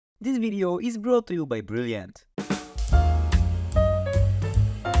This video is brought to you by Brilliant.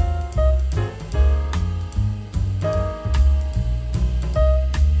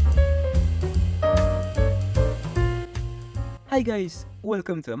 Hi guys,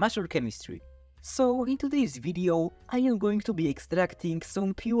 welcome to Amateur Chemistry. So in today's video, I am going to be extracting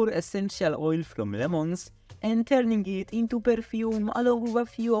some pure essential oil from lemons and turning it into perfume along with a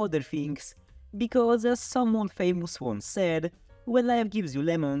few other things, because as someone famous once said, when life gives you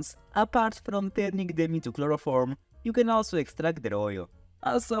lemons, apart from turning them into chloroform, you can also extract their oil.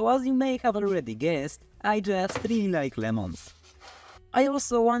 Also, as you may have already guessed, I just really like lemons. I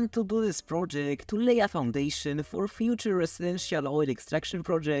also want to do this project to lay a foundation for future essential oil extraction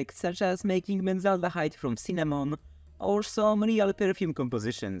projects such as making benzaldehyde from cinnamon or some real perfume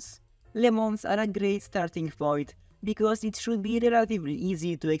compositions. Lemons are a great starting point because it should be relatively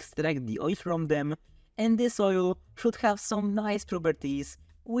easy to extract the oil from them, and this oil should have some nice properties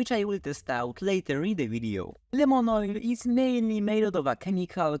which I will test out later in the video. Lemon oil is mainly made out of a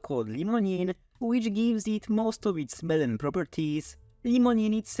chemical called limonene, which gives it most of its smell and properties.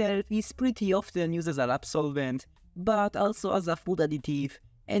 Limonene itself is pretty often used as a lab solvent, but also as a food additive,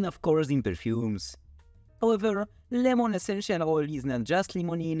 and of course in perfumes. However, lemon essential oil is not just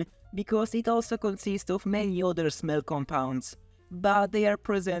limonene, because it also consists of many other smell compounds, but they are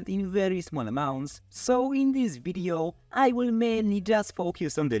present in very small amounts, so in this video I will mainly just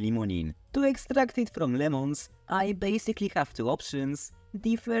focus on the limonene. To extract it from lemons, I basically have two options.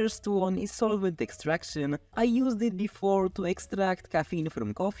 The first one is solvent extraction. I used it before to extract caffeine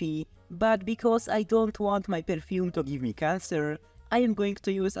from coffee, but because I don't want my perfume to give me cancer, I am going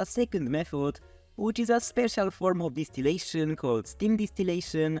to use a second method, which is a special form of distillation called steam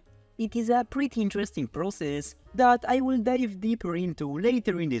distillation. It is a pretty interesting process that I will dive deeper into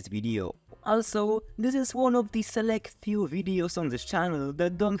later in this video. Also, this is one of the select few videos on this channel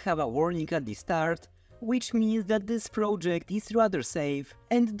that don't have a warning at the start, which means that this project is rather safe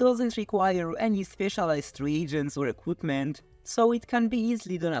and doesn't require any specialized reagents or equipment, so it can be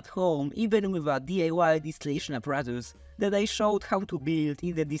easily done at home even with a DIY distillation apparatus that I showed how to build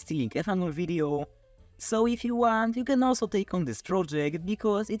in the distilling ethanol video. So if you want, you can also take on this project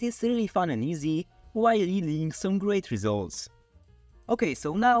because it is really fun and easy while yielding some great results. Okay,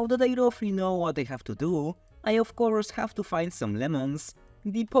 so now that I roughly know what I have to do, I of course have to find some lemons.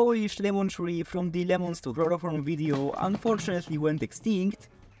 The Polish lemon tree from the Lemons to Chloroform video unfortunately went extinct,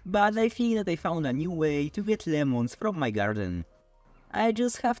 but I think that I found a new way to get lemons from my garden. I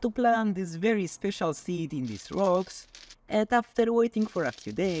just have to plant this very special seed in these rocks, and after waiting for a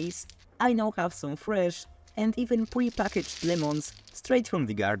few days, I now have some fresh and even pre-packaged lemons straight from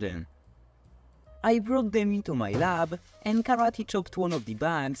the garden. I brought them into my lab and karate chopped one of the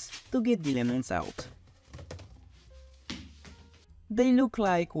bags to get the lemons out. They look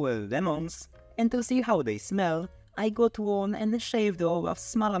like, well, lemons, and to see how they smell, I got one and shaved off a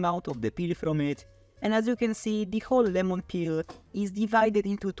small amount of the peel from it, and as you can see, the whole lemon peel is divided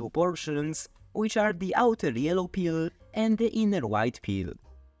into two portions, which are the outer yellow peel and the inner white peel.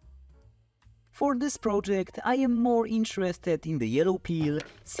 For this project, I am more interested in the yellow peel,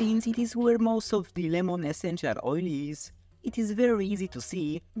 since it is where most of the lemon essential oil is. It is very easy to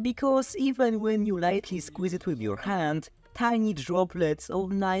see, because even when you lightly squeeze it with your hand, tiny droplets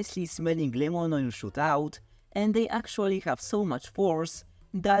of nicely smelling lemon oil shoot out, and they actually have so much force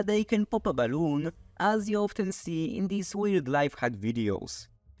that they can pop a balloon, as you often see in these weird life hack videos.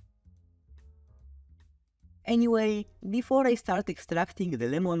 Anyway, before I start extracting the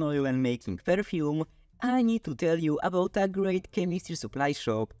lemon oil and making perfume, I need to tell you about a great chemistry supply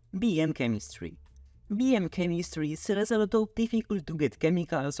shop, BM Chemistry. BM Chemistry sells a lot of difficult to get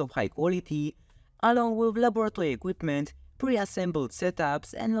chemicals of high quality, along with laboratory equipment, pre-assembled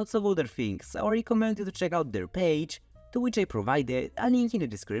setups and lots of other things, so I recommend you to check out their page, to which I provided a link in the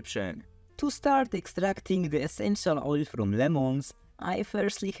description. To start extracting the essential oil from lemons, I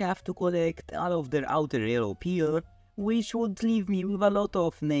firstly have to collect all of their outer yellow peel, which would leave me with a lot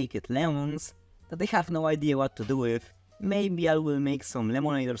of naked lemons that I have no idea what to do with. Maybe I will make some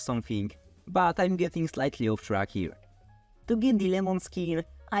lemonade or something, but I'm getting slightly off track here. To get the lemon skin,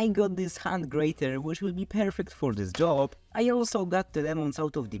 I got this hand grater, which will be perfect for this job. I also got the lemons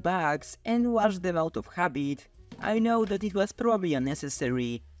out of the bags and washed them out of habit. I know that it was probably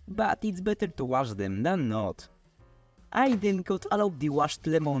unnecessary, but it's better to wash them than not. I then got all of the washed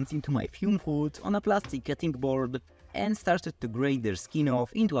lemons into my fume hood on a plastic cutting board and started to grate their skin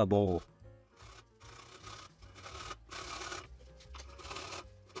off into a bowl.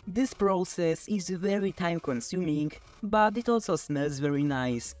 This process is very time consuming, but it also smells very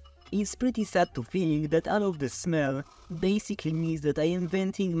nice. It's pretty sad to think that all of the smell basically means that I am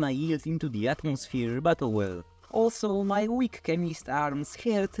venting my yield into the atmosphere, but oh well. Also, my weak chemist arms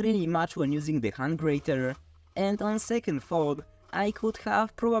hurt really much when using the hand grater, and on second thought, I could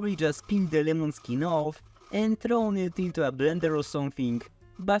have probably just peeled the lemon skin off and thrown it into a blender or something,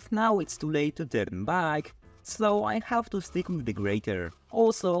 but now it's too late to turn back, so I have to stick with the grater.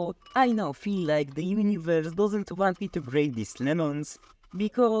 Also, I now feel like the universe doesn't want me to grate these lemons,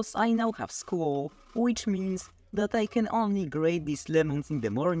 because I now have school, which means that I can only grate these lemons in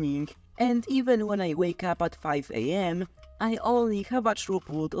the morning, and even when I wake up at 5 AM, I only have a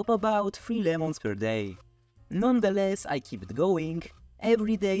throughput of about 3 lemons per day. Nonetheless, I keep it going.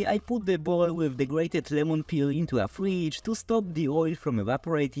 Every day I put the bowl with the grated lemon peel into a fridge to stop the oil from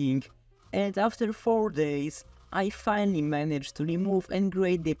evaporating, and after 4 days, I finally managed to remove and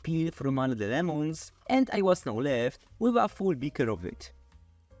grate the peel from all the lemons, and I was now left with a full beaker of it.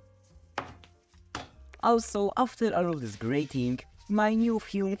 Also, after all of this grating, my new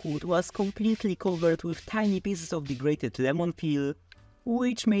fume hood was completely covered with tiny pieces of the grated lemon peel,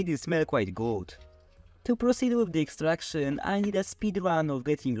 which made it smell quite good. To proceed with the extraction, I need a speedrun of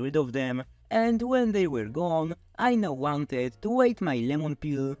getting rid of them, and when they were gone, I now wanted to weight my lemon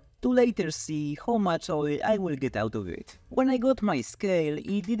peel to later see how much oil I will get out of it. When I got my scale,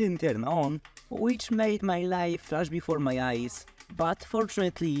 it didn't turn on, which made my life flash before my eyes, but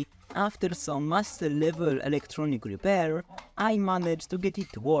fortunately, after some master level electronic repair, I managed to get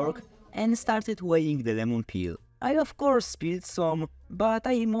it to work and started weighing the lemon peel. I of course spilled some, but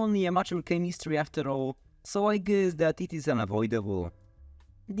I am only a mature chemistry after all, so I guess that it is unavoidable.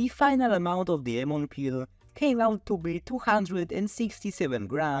 The final amount of the lemon peel came out to be 267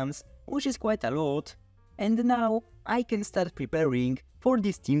 grams, which is quite a lot, and now I can start preparing for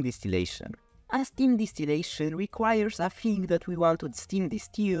the steam distillation. A steam distillation requires a thing that we want to steam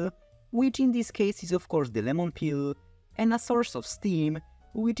distill, which in this case is of course the lemon peel, and a source of steam,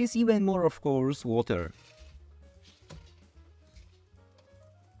 which is even more of course water.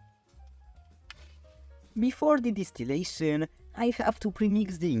 Before the distillation, I have to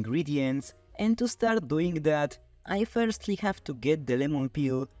premix the ingredients, and to start doing that, I firstly have to get the lemon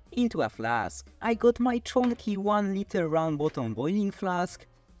peel into a flask. I got my chunky 1 liter round bottom boiling flask,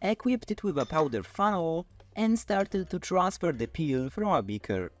 equipped it with a powder funnel, and started to transfer the peel from a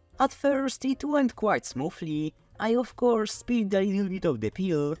beaker. At first it went quite smoothly. I of course spilled a little bit of the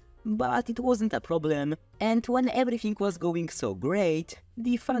peel, but it wasn't a problem, and when everything was going so great,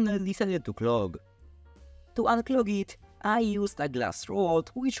 the funnel decided to clog. To unclog it, I used a glass rod,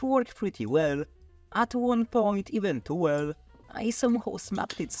 which worked pretty well. At one point even too well. I somehow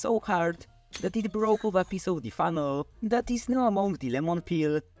smacked it so hard that it broke off a piece of the funnel that is now among the lemon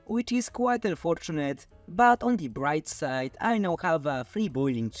peel, which is quite unfortunate, but on the bright side I now have a free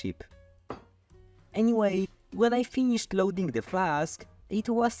boiling chip. Anyway, when I finished loading the flask, it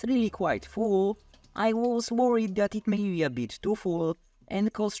was really quite full. I was worried that it may be a bit too full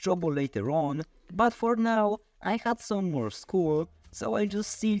and cause trouble later on, but for now I had some more school, so I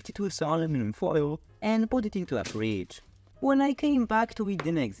just sealed it with some aluminum foil and put it into a fridge. When I came back to it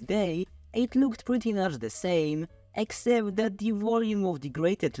the next day, it looked pretty much the same, except that the volume of the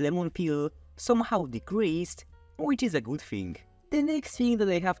grated lemon peel somehow decreased, which is a good thing. The next thing that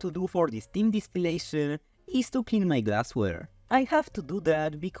I have to do for the steam distillation is to clean my glassware. I have to do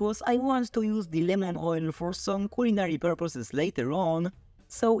that because I want to use the lemon oil for some culinary purposes later on,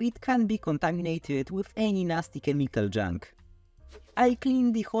 so it can't be contaminated with any nasty chemical junk. I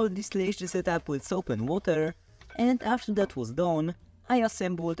cleaned the whole distillation setup with soap and water, and after that was done, I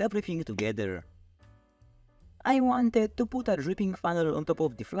assembled everything together. I wanted to put a dripping funnel on top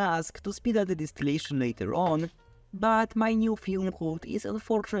of the flask to speed up the distillation later on, but my new fume hood is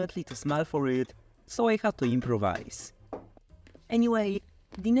unfortunately too small for it, so I had to improvise. Anyway,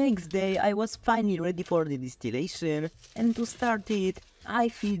 the next day I was finally ready for the distillation, and to start it, I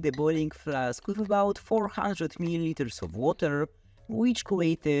filled the boiling flask with about 400 ml of water, which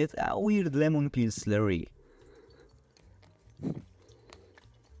created a weird lemon peel slurry.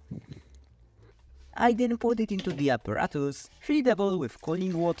 I then put it into the apparatus, filled the bowl with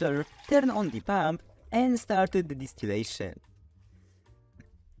cooling water, turned on the pump, and started the distillation.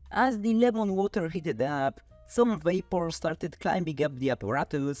 As the lemon water heated up, some vapor started climbing up the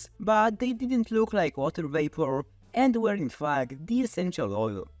apparatus, but they didn't look like water vapor and were in fact the essential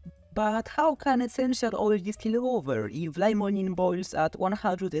oil. But how can essential oil distill over if limonene boils at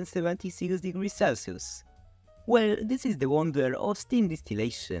 176 degrees Celsius? Well, this is the wonder of steam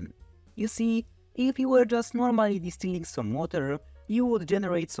distillation. You see, if you were just normally distilling some water, you would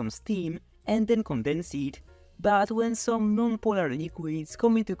generate some steam and then condense it, but when some non-polar liquids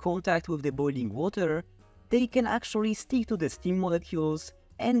come into contact with the boiling water, they can actually stick to the steam molecules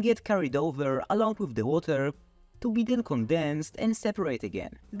and get carried over along with the water to be then condensed and separate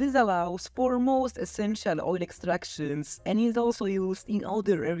again. This allows for most essential oil extractions and is also used in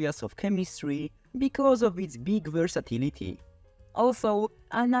other areas of chemistry because of its big versatility. Also,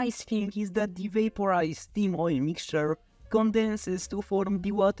 a nice thing is that the vaporized steam oil mixture condenses to form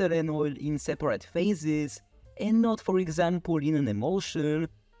the water and oil in separate phases and not, for example, in an emulsion,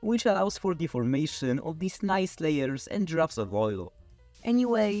 which allows for the formation of these nice layers and drops of oil.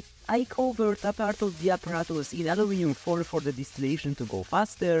 Anyway, I covered a part of the apparatus in aluminum foil for the distillation to go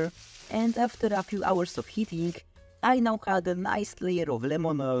faster, and after a few hours of heating, I now had a nice layer of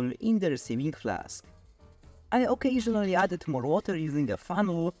lemon oil in the receiving flask. I occasionally added more water using a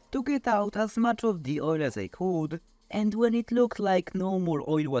funnel to get out as much of the oil as I could, and when it looked like no more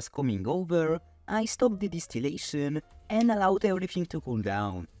oil was coming over, I stopped the distillation and allowed everything to cool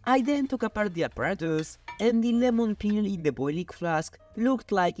down. I then took apart the apparatus, and the lemon peel in the boiling flask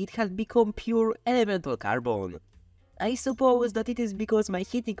looked like it had become pure elemental carbon. I suppose that it is because my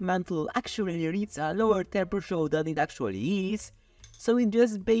heating mantle actually reads a lower temperature than it actually is, so it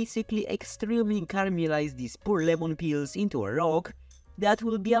just basically extremely caramelized these poor lemon peels into a rock that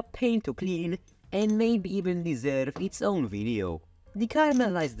will be a pain to clean and maybe even deserve its own video. The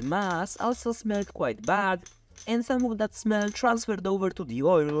caramelized mass also smelled quite bad, and some of that smell transferred over to the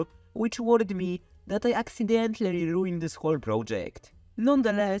oil, which worried me that I accidentally ruined this whole project.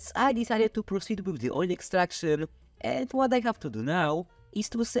 Nonetheless, I decided to proceed with the oil extraction, and what I have to do now is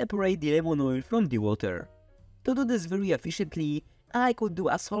to separate the lemon oil from the water. To do this very efficiently, I could do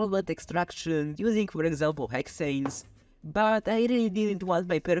a solvent extraction using, for example, hexanes, but I really didn't want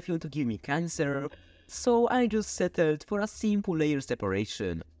my perfume to give me cancer, so I just settled for a simple layer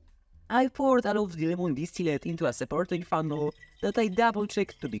separation. I poured all of the lemon distillate into a separating funnel that I double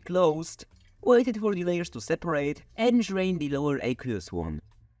checked to be closed, waited for the layers to separate, and drained the lower aqueous one.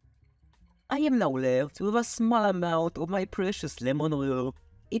 I am now left with a small amount of my precious lemon oil.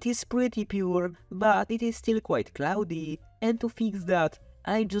 It is pretty pure, but it is still quite cloudy, and to fix that,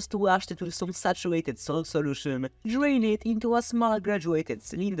 I just washed it with some saturated salt solution, drain it into a small graduated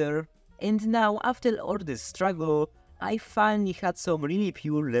cylinder, and now after all this struggle, I finally had some really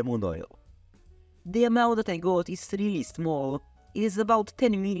pure lemon oil. The amount that I got is really small. It is about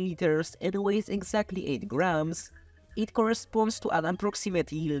 10 milliliters and weighs exactly 8 grams. It corresponds to an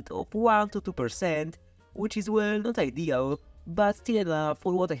approximate yield of 1 to 2%, which is, well, not ideal, but still enough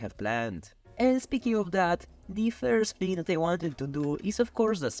for what I have planned. And speaking of that, the first thing that I wanted to do is of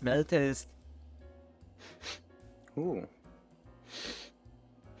course the smell test. Ooh.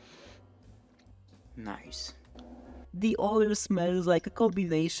 Nice. The oil smells like a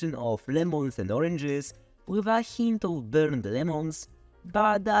combination of lemons and oranges, with a hint of burned lemons,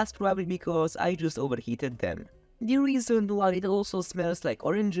 but that's probably because I just overheated them. The reason why it also smells like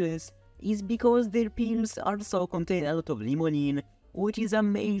oranges is because their peels also contain a lot of limonene, which is a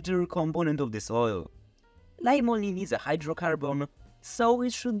major component of this oil. Limonene is a hydrocarbon, so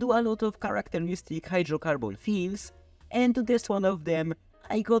it should do a lot of characteristic hydrocarbon things, and to test one of them,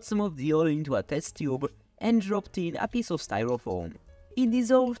 I got some of the oil into a test tube and dropped in a piece of styrofoam. It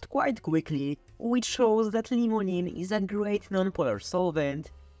dissolved quite quickly, which shows that limonene is a great non-polar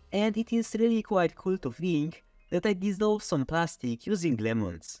solvent, and it is really quite cool to think that I dissolved some plastic using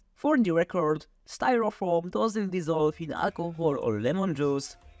lemons. For the record, styrofoam doesn't dissolve in alcohol or lemon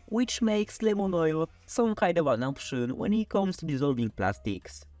juice, which makes lemon oil some kind of an option when it comes to dissolving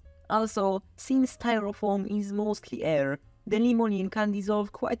plastics. Also, since styrofoam is mostly air, the limonene can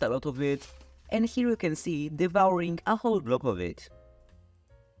dissolve quite a lot of it, and here you can see devouring a whole block of it.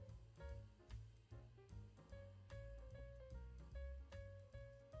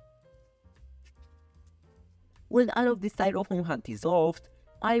 When all of the styrofoam had dissolved,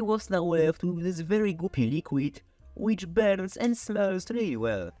 I was now left with this very goopy liquid, which burns and smells really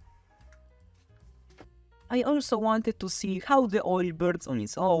well. I also wanted to see how the oil burns on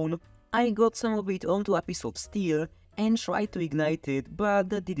its own. I got some of it onto a piece of steel and tried to ignite it, but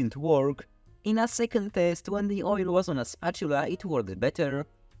that didn't work. In a second test, when the oil was on a spatula, it worked better.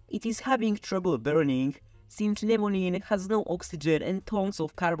 It is having trouble burning, since limonene has no oxygen and tons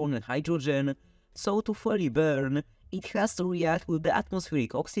of carbon and hydrogen, so to fully burn, it has to react with the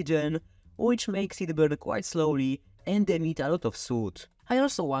atmospheric oxygen, which makes it burn quite slowly and emit a lot of soot. I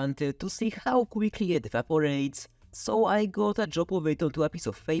also wanted to see how quickly it evaporates, so I got a drop of it onto a piece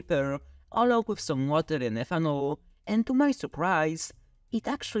of paper, along with some water and ethanol, and to my surprise, it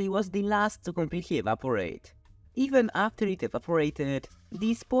actually was the last to completely evaporate. Even after it evaporated,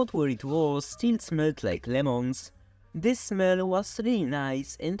 the spot where it was still smelled like lemons, This smell was really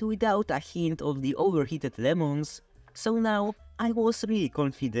nice and without a hint of the overheated lemons, so now I was really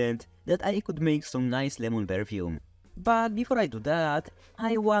confident that I could make some nice lemon perfume. But before I do that,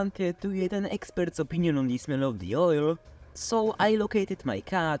 I wanted to get an expert's opinion on the smell of the oil, so I located my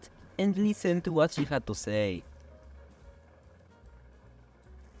cat and listened to what she had to say.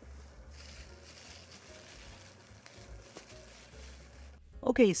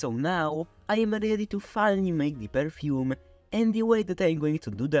 Okay, so now I am ready to finally make the perfume, and the way that I am going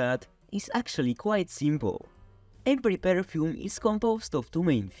to do that is actually quite simple. Every perfume is composed of two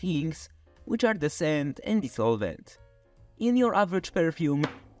main things, which are the scent and the solvent. In your average perfume,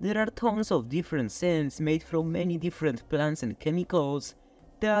 there are tons of different scents made from many different plants and chemicals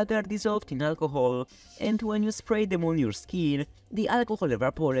that are dissolved in alcohol, and when you spray them on your skin, the alcohol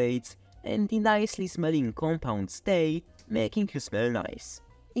evaporates and the nicely smelling compounds stay, making you smell nice.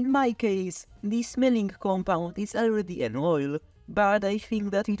 In my case, the smelling compound is already an oil, but I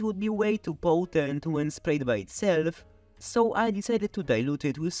think that it would be way too potent when sprayed by itself, so I decided to dilute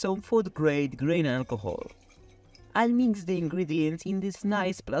it with some food-grade grain alcohol. I'll mix the ingredients in this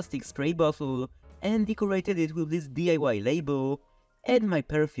nice plastic spray bottle and decorated it with this DIY label, and my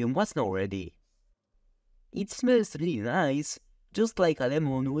perfume was now ready. It smells really nice, just like a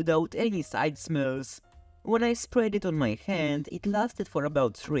lemon without any side smells. When I sprayed it on my hand, it lasted for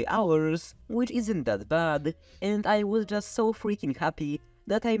about 3 hours, which isn't that bad, and I was just so freaking happy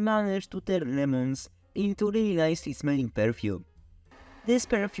that I managed to turn lemons into really nicely smelling perfume. This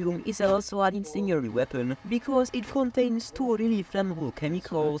perfume is also an incendiary weapon because it contains two really flammable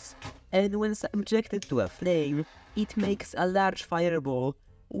chemicals, and when subjected to a flame, it makes a large fireball,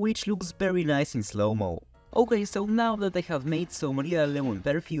 which looks very nice in slow-mo. Okay, so now that I have made some real lemon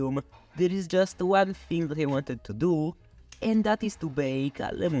perfume, there is just one thing that I wanted to do, and that is to bake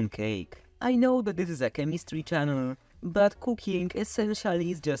a lemon cake. I know that this is a chemistry channel, but cooking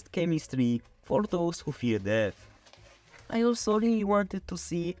essentially is just chemistry for those who fear death. I also really wanted to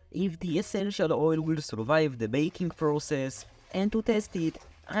see if the essential oil will survive the baking process, and to test it,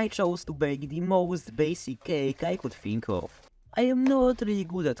 I chose to bake the most basic cake I could think of. I am not really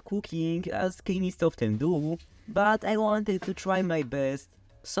good at cooking, as chemists often do, but I wanted to try my best,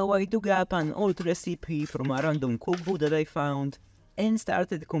 so I dug up an old recipe from a random cookbook that I found, and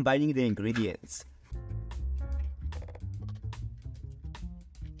started combining the ingredients.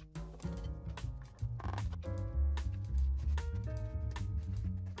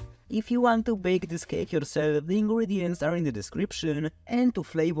 If you want to bake this cake yourself, the ingredients are in the description, and to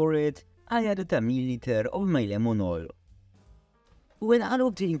flavor it, I added a milliliter of my lemon oil. When all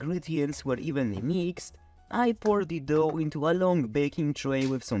of the ingredients were evenly mixed, I poured the dough into a long baking tray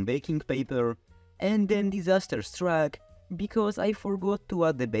with some baking paper, and then disaster struck because I forgot to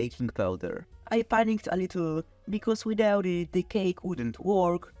add the baking powder. I panicked a little because without it the cake wouldn't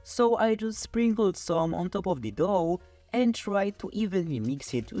work, so I just sprinkled some on top of the dough and tried to evenly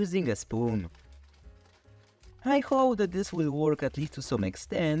mix it using a spoon. I hope that this will work at least to some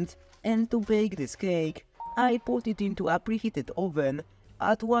extent, and to bake this cake, I put it into a preheated oven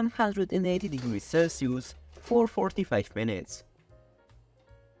at 180 degrees Celsius for 45 minutes.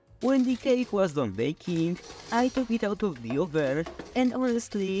 When the cake was done baking, I took it out of the oven, and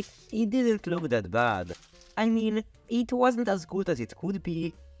honestly, it didn't look that bad. I mean, it wasn't as good as it could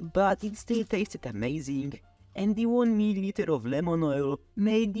be, but it still tasted amazing, and the 1 milliliter of lemon oil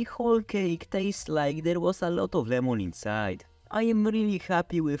made the whole cake taste like there was a lot of lemon inside. I am really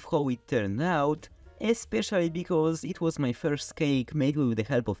happy with how it turned out, especially because it was my first cake made with the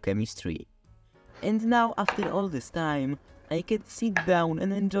help of chemistry. And now, after all this time, I can sit down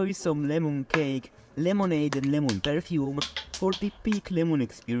and enjoy some lemon cake, lemonade and lemon perfume for the peak lemon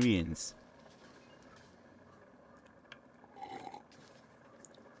experience.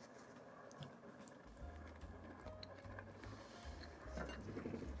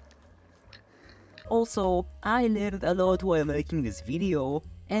 Also, I learned a lot while making this video,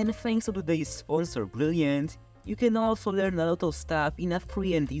 and thanks to today's sponsor Brilliant, you can also learn a lot of stuff in a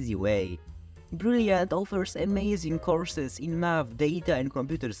free and easy way. Brilliant offers amazing courses in math, data and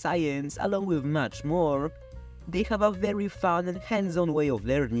computer science, along with much more. They have a very fun and hands-on way of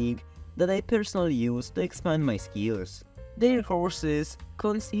learning that I personally use to expand my skills. Their courses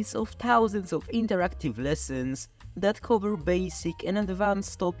consist of thousands of interactive lessons that cover basic and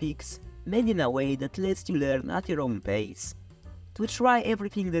advanced topics made in a way that lets you learn at your own pace. To try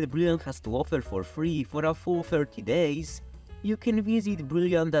everything that Brilliant has to offer for free for a full 30 days, you can visit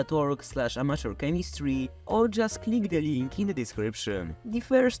brilliant.org/amateurchemistry or just click the link in the description. The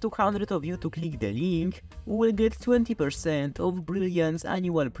first 200 of you to click the link will get 20% of Brilliant's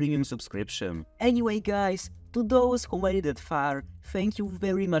annual premium subscription. Anyway guys, To those who made it that far, thank you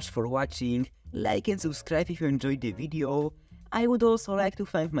very much for watching, like and subscribe if you enjoyed the video. I would also like to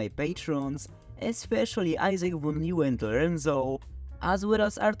thank my patrons, especially Isaac Von Liu and Lorenzo, as well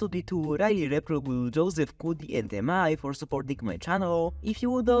as R2D2, Riley Reprobul, Joseph Kudi and MI for supporting my channel. If you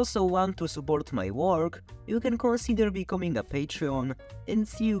would also want to support my work, you can consider becoming a Patreon, and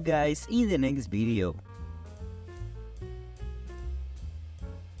see you guys in the next video.